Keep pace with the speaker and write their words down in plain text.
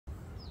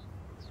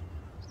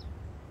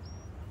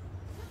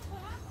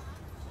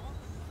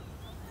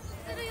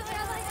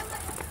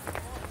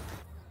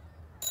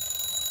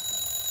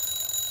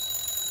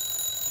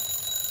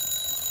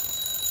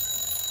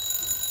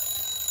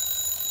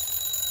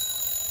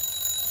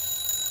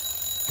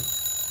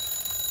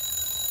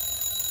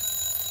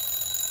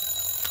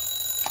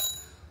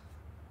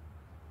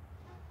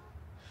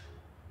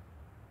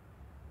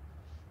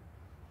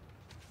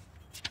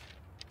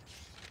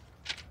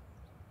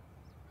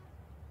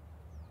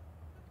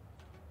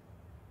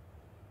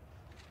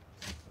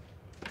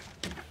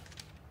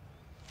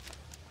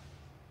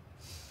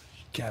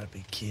Gotta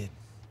be kidding.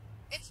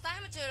 It's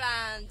time to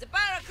land the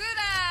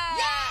Barracuda!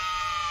 Yeah!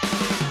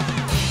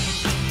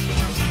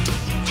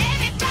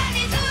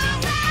 Everybody's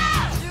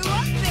around! Do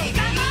what, baby?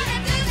 Come on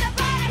and do the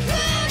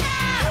Barracuda!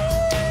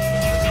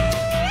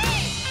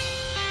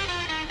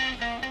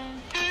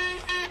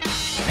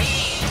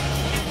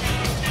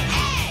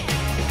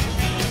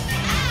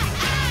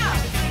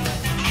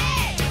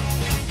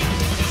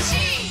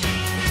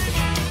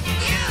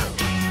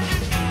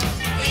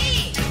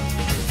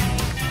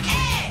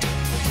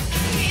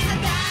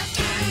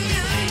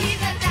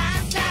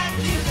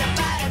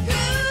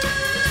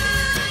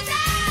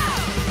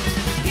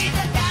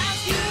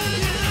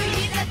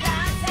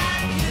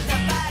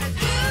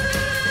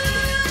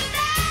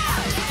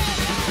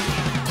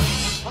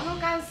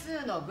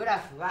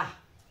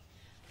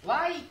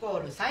 y イコ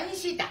ールサイン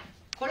シータ。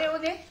これを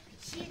ね、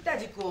シータ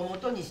軸を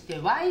元にして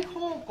y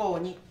方向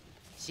に。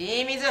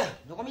清水、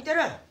どこ見て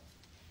る？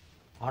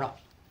あら。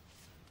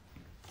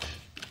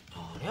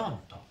誰あん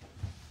た？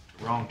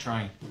 Wrong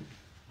train.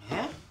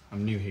 え？ I'm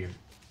new here.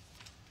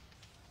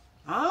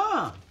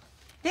 ああ、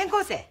転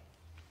校生。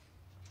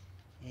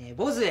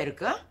ボズウェル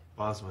君？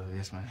 Boswell,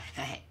 yes, man.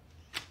 はい。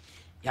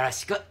よろ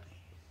しく。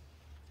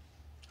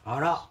あ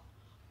ら。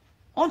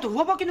あんた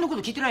上履きのこ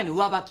と聞いてないの？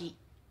上履き。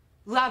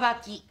上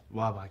履き。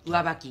WABAKI.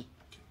 上履き。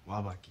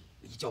WABAKI.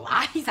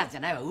 挨拶じゃ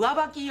ないわ。上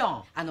履き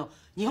よ。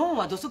日本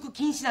は土足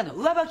禁止なの。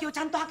上履きをち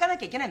ゃんと履かな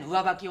きゃいけないの。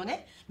上履きを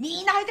ね。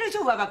みんな履いてるでし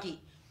ょ、上履き。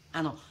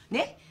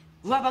ね。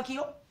上履き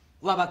よ。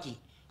上履き。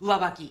上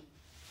履き。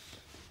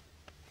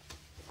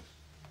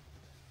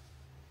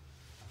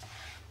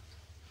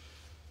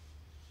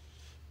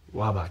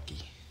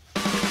WABAKI.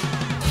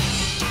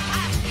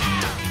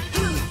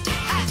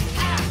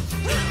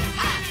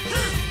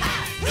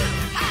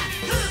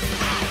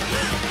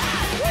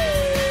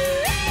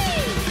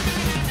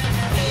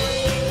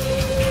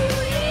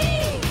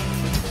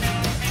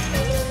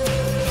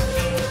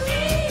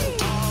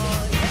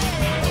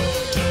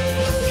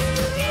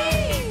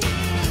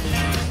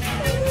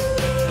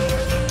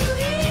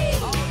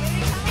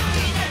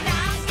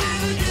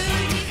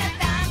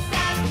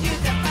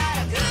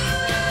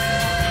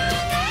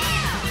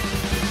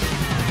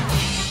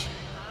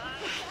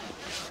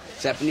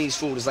 Japanese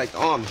food is like the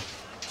army.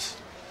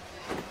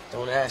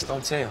 Don't ask,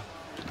 don't tell.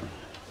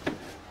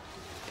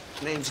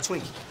 Name's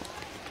Twinkie.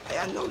 Hey,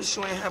 I noticed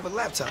you ain't have a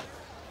laptop.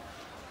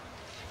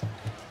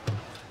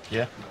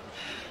 Yeah?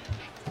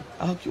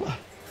 I'll hook you up.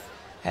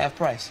 Half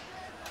price.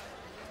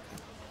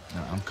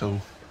 No, I'm cool.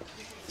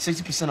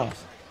 60%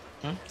 off.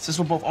 Since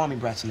we're both army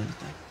brats and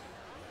everything.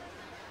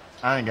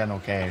 I ain't got no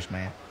cash,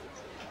 man.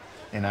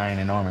 And I ain't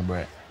an army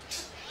brat.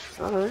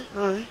 All right,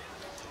 all right.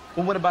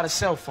 Well, what about a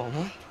cell phone,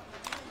 huh?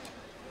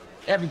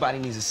 Everybody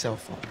needs a cell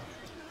phone.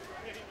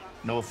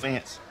 No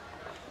offense,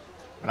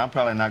 but I'm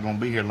probably not gonna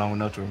be here long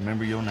enough to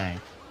remember your name.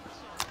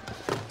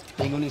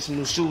 You're gonna need some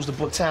new shoes to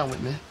book town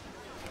with, man.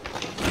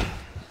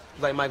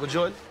 You like Michael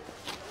Jordan?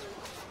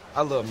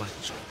 I love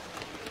Michael Jordan.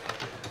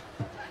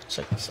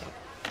 Check this out.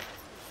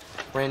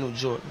 Brand new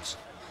Jordans.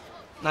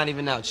 Not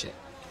even out yet.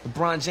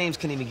 LeBron James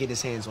couldn't even get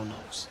his hands on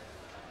those.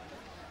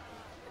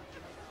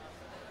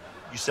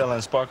 You selling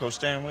a Sparko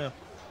steering wheel?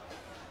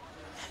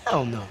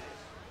 Hell no.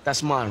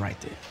 That's mine right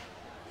there.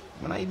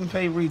 When I even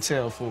pay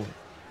retail for it.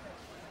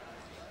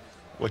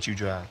 What you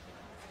drive?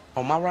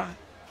 On my ride?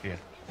 Yeah.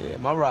 Yeah,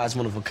 my ride's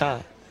one of a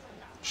kind.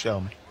 Show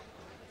me.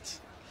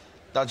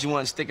 Thought you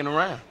weren't sticking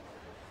around.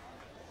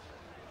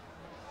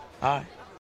 All right.